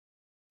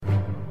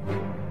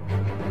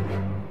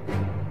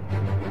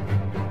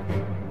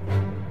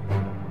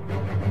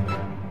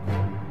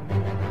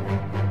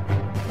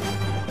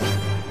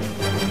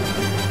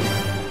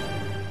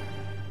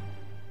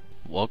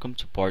Welcome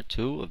to part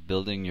 2 of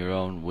building your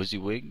own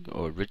WYSIWYG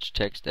or Rich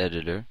Text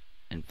Editor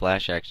in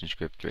Flash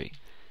ActionScript 3.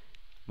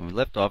 When we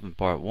left off in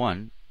part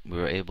 1, we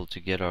were able to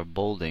get our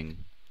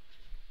bolding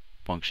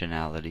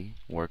functionality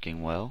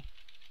working well.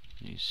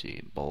 You see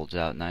it bolds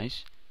out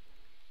nice.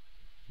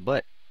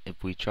 But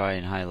if we try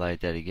and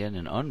highlight that again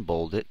and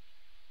unbold it,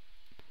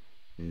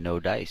 no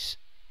dice.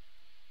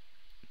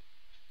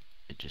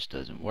 It just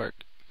doesn't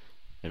work.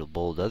 It'll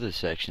bold other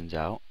sections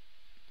out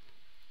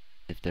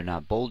if they're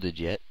not bolded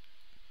yet.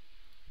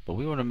 But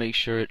we want to make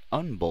sure it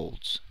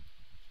unbolds.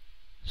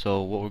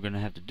 So what we're going to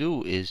have to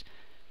do is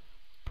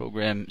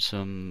program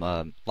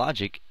some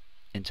logic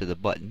into the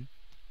button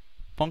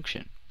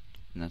function,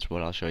 and that's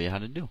what I'll show you how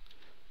to do.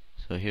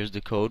 So here's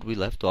the code we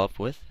left off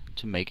with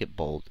to make it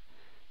bold.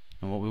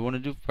 And what we want to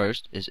do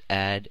first is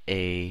add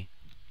a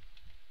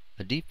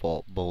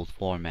default bold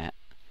format.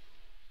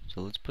 So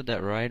let's put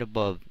that right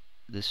above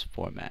this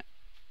format.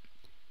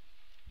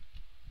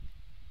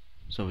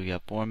 So we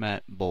got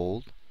format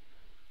bold.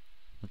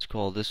 Let's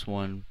call this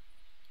one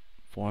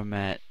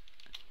format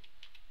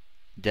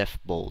def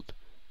bold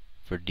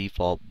for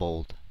default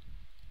bold.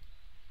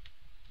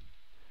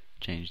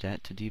 Change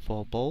that to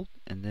default bold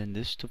and then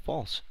this to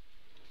false.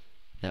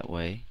 That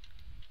way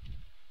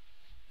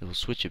it will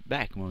switch it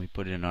back when we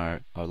put in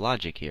our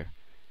logic here.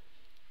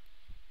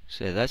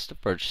 So that's the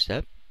first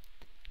step.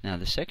 Now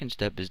the second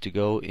step is to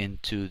go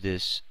into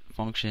this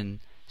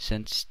function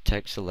sense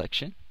text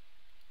selection,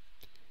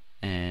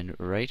 and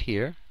right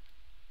here,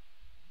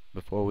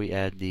 before we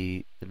add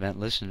the event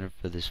listener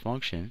for this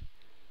function,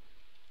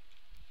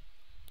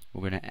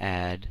 we're going to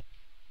add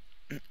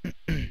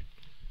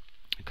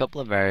a couple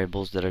of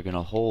variables that are going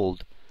to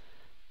hold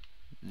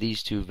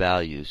these two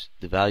values,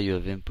 the value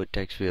of input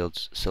text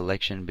field's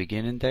selection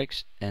begin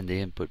index and the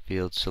input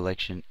field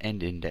selection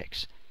end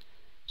index.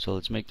 So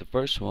let's make the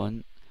first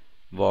one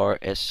var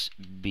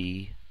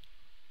SBI,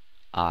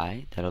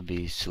 that'll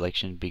be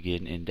selection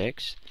begin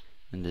index,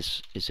 and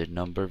this is a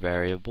number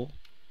variable,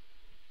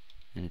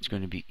 and it's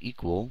going to be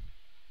equal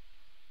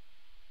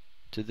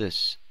to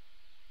this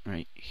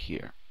right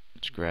here.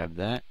 Let's grab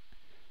that,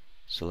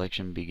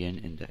 selection begin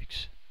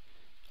index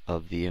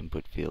of the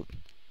input field,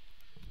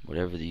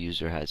 whatever the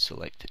user has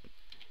selected.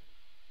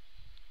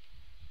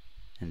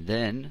 And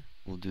then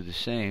we'll do the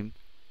same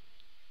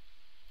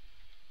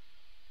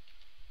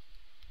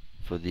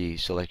for the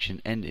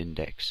selection end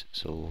index.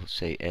 So we'll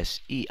say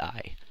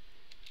SEI,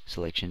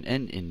 selection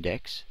end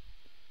index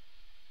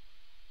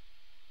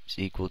is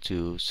equal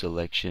to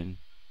selection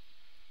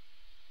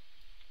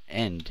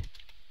end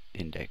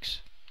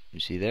index. You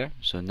see there?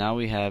 So now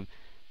we have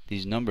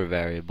these number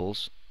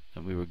variables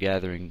that we were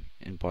gathering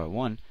in part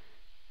 1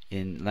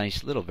 in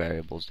nice little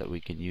variables that we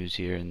can use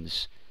here in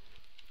this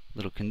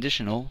little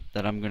conditional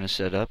that I'm going to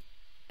set up,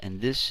 and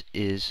this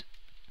is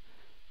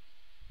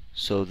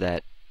so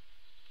that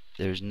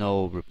there's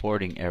no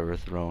reporting error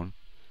thrown.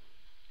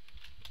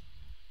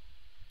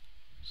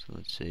 So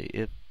let's say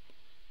if,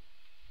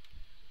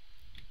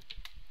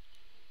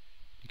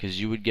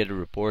 because you would get a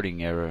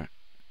reporting error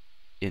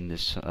in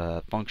this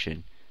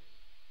function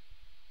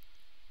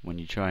when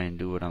you try and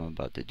do what I'm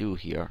about to do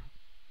here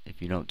if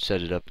you don't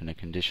set it up in a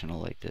conditional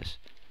like this.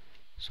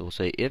 So we'll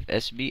say if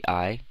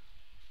SBI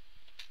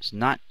is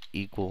not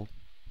equal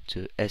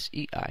to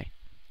SEI.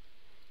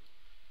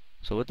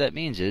 So what that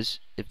means is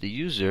if the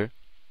user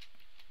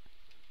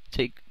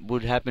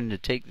would happen to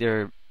take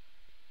their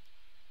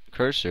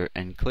cursor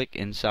and click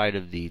inside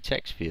of the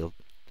text field,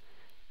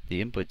 the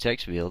input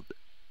text field,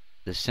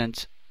 the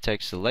sense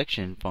text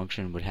selection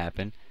function would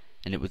happen,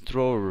 and it would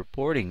throw a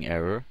reporting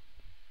error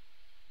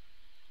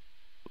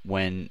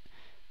when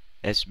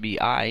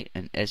SBI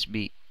and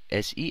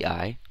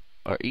SEI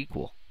are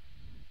equal.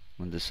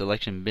 When the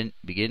selection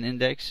begin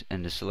index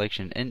and the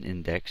selection end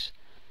index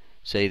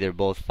say they're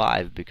both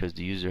 5 because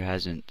the user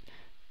hasn't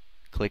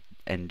clicked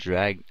and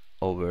dragged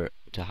over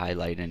to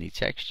highlight any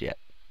text yet.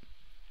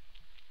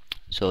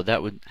 So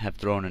that would have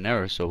thrown an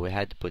error, so we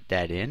had to put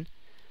that in.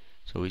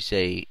 So we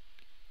say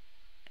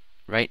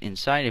right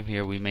inside of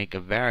here we make a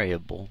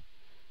variable,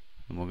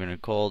 and we're going to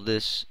call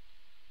this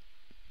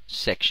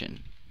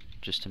section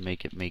just to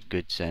make it make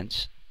good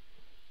sense.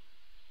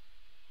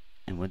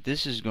 And what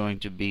this is going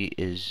to be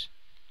is,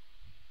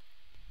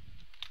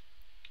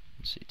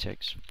 let's see,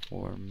 text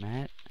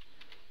format.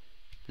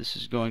 This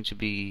is going to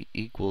be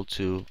equal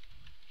to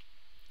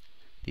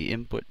the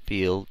input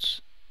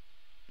fields,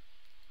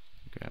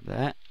 grab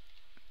that,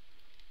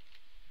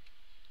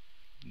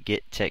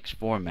 get text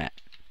format.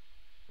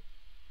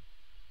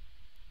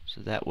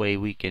 So that way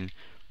we can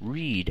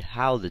read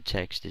how the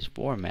text is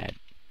formatted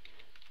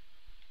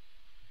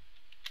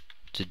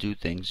to do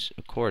things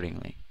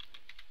accordingly.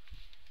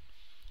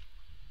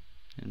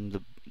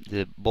 And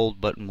the bold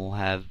button will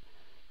have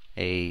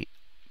a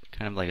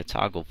kind of like a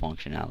toggle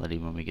functionality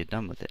when we get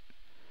done with it.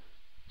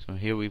 So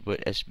here we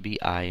put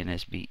SBI and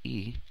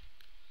SBE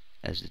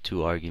as the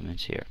two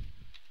arguments here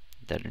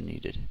that are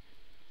needed.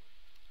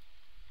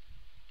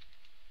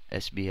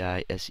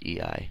 SBI,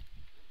 SEI.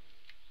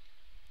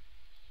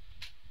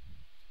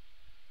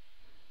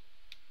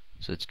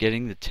 So it's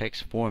getting the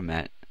text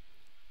format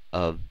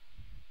of,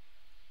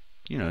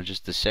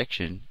 just the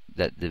section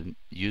that the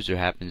user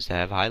happens to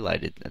have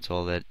highlighted. That's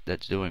all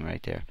that's doing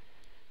right there.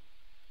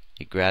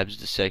 It grabs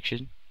the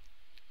section,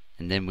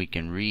 and then we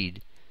can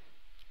read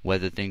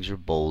whether things are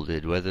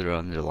bolded, whether they're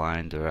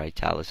underlined or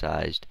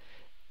italicized.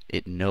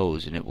 It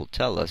knows, and it will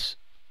tell us.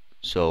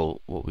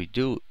 So what we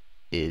do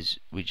is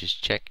we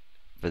just check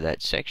for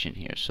that section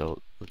here.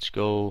 So let's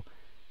go,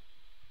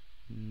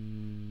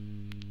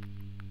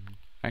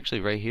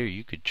 actually right here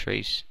you could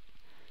trace.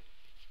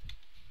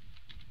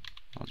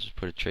 I'll just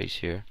put a trace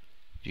here.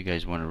 If you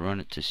guys want to run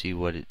it to see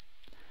what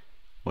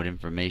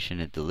information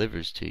it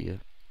delivers to you,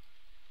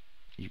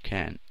 you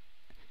can,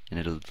 and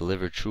it'll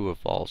deliver true or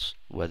false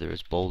whether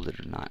it's bolded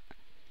or not.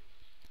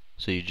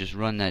 So you just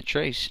run that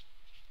trace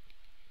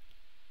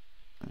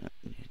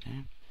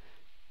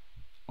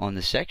on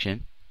the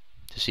section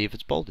to see if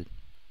it's bolded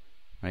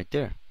right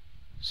there.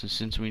 So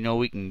since we know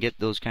we can get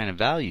those kind of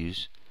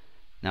values,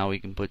 now we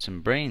can put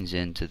some brains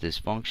into this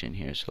function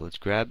here. So let's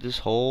grab this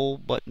whole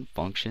button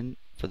function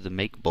for the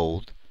make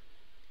bold,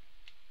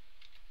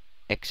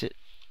 exit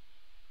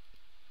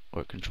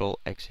or control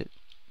exit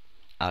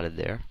out of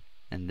there,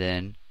 and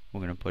then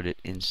we're going to put it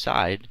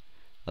inside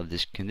of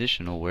this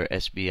conditional where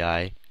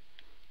SBI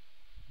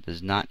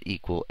does not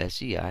equal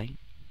SEI.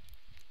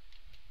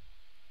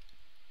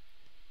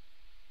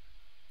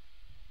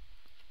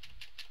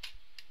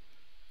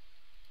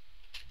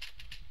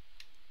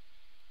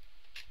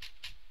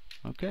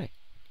 Okay,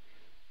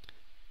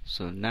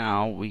 so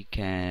now we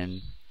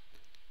can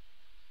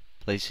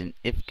place an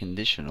if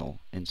conditional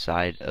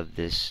inside of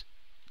this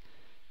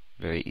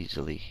very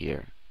easily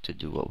here to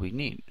do what we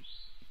need.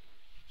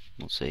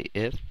 We'll say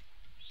if,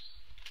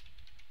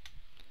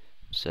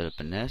 set up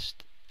a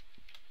nest,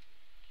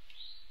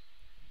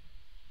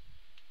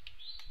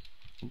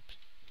 oops,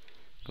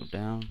 go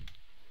down,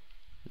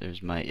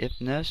 there's my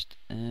if nest,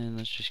 and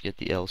let's just get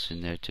the else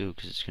in there too,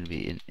 because it's going to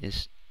be an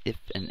if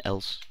and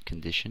else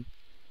condition.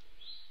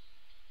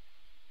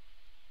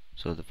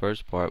 So the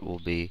first part will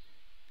be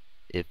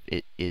if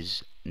it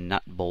is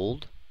not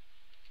bold,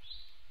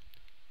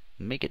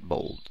 make it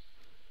bold.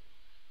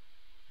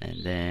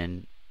 And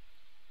then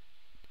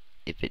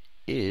if it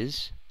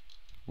is,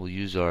 we'll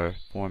use our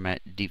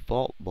format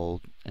default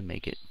bold and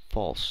make it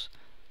false.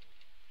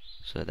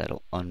 So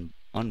that'll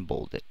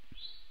unbold it.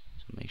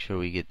 So make sure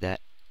we get that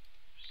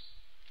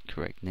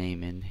correct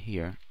name in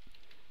here.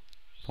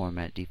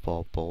 Format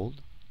default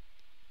bold.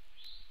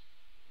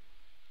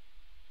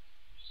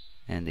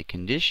 And the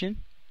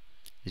condition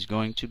is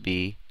going to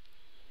be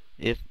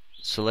if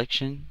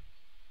selection,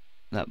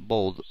 that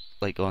bold,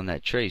 like on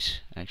that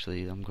trace.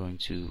 Actually, I'm going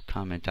to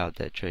comment out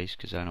that trace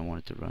because I don't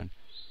want it to run,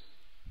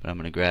 but I'm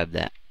going to grab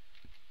that.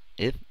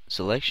 If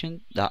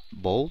selection dot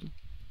bold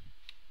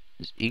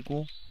is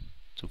equal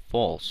to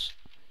false,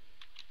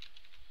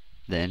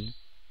 then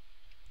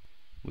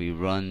we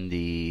run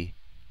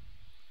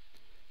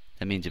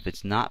that means if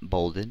it's not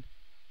bolded,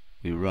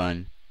 we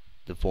run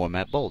the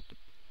format bold.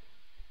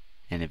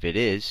 And if it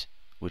is,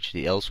 which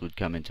the else would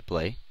come into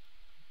play,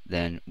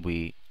 then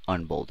we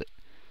unbold it.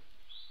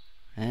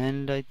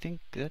 And I think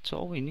that's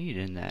all we need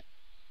in that.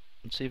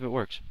 Let's see if it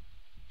works.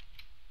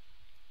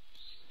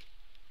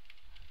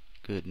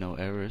 Good, no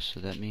errors,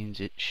 so that means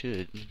it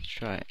should. Let's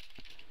try it.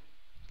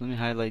 Let me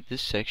highlight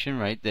this section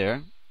right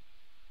there.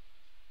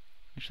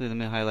 Actually, let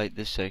me highlight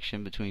this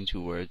section between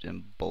two words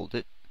and bold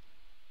it.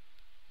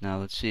 Now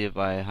let's see if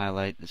I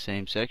highlight the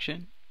same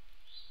section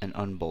and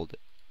unbold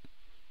it.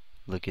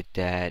 Look at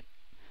that.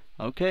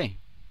 Okay,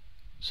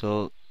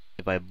 so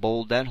if I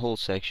bold that whole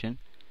section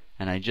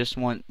and I just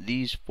want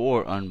these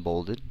four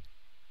unbolded,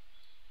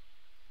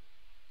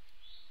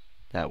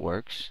 that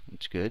works.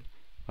 It's good.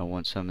 If I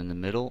want some in the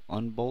middle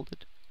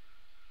unbolded,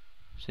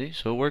 see,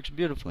 so it works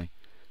beautifully.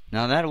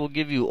 Now that will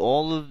give you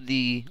all of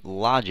the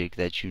logic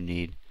that you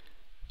need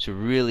to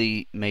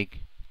really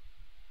make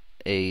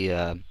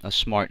a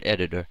smart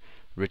editor,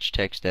 rich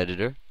text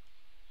editor,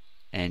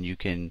 and you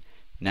can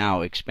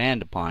now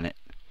expand upon it.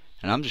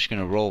 And I'm just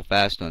going to roll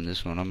fast on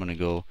this one. I'm going to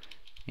go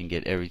and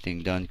get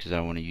everything done because I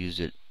want to use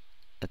it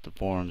at the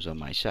forums on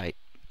my site.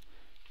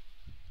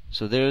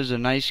 So there's a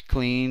nice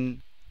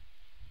clean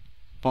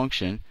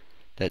function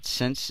that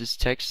senses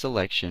text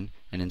selection,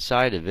 and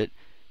inside of it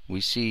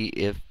we see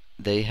if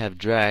they have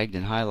dragged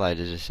and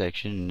highlighted a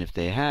section, and if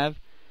they have,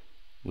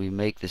 we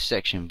make the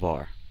section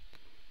var.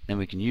 Then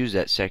we can use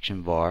that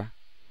section var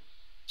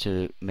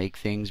to make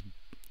things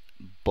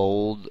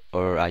bold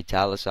or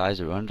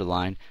italicized or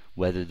underlined,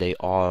 whether they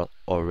are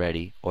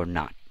already or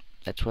not.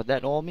 That's what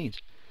that all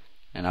means.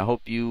 And I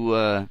hope you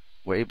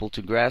were able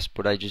to grasp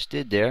what I just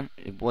did there.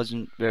 It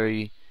wasn't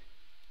very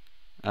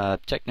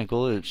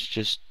technical. It's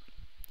just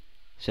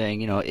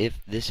saying,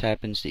 if this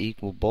happens to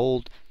equal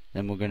bold,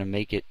 then we're going to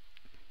make it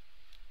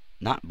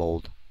not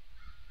bold.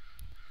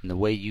 And the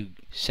way you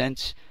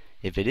sense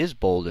if it is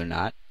bold or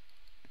not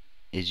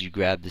is you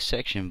grab the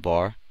section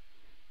var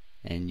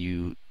and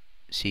you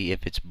see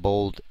if its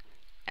bold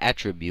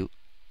attribute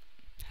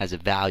has a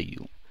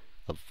value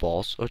of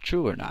false or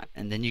true or not,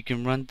 and then you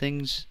can run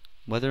things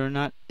whether or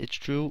not it's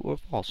true or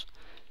false.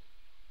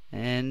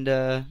 And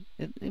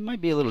it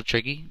might be a little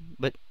tricky,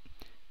 but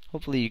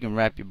hopefully you can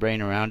wrap your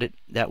brain around it.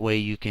 That way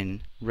you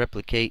can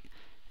replicate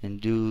and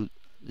do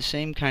the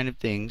same kind of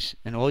things,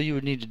 and all you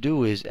would need to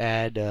do is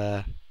add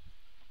right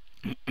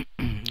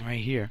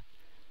here,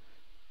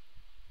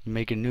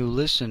 make a new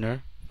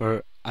listener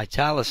for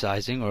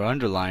italicizing or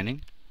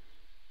underlining,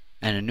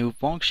 and a new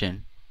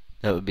function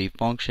that would be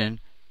function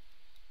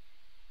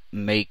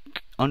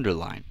make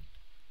underline.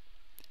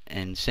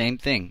 And same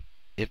thing,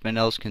 if and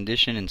else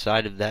condition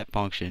inside of that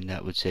function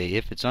that would say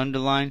if it's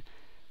underlined,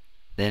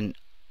 then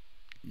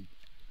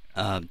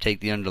take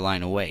the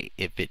underline away.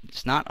 If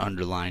it's not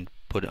underlined,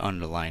 put an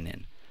underline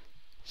in.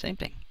 Same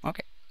thing.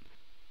 Okay.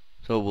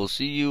 So we'll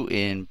see you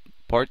in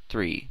part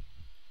 3.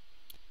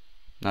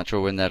 Not sure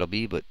when that'll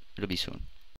be, but it'll be soon.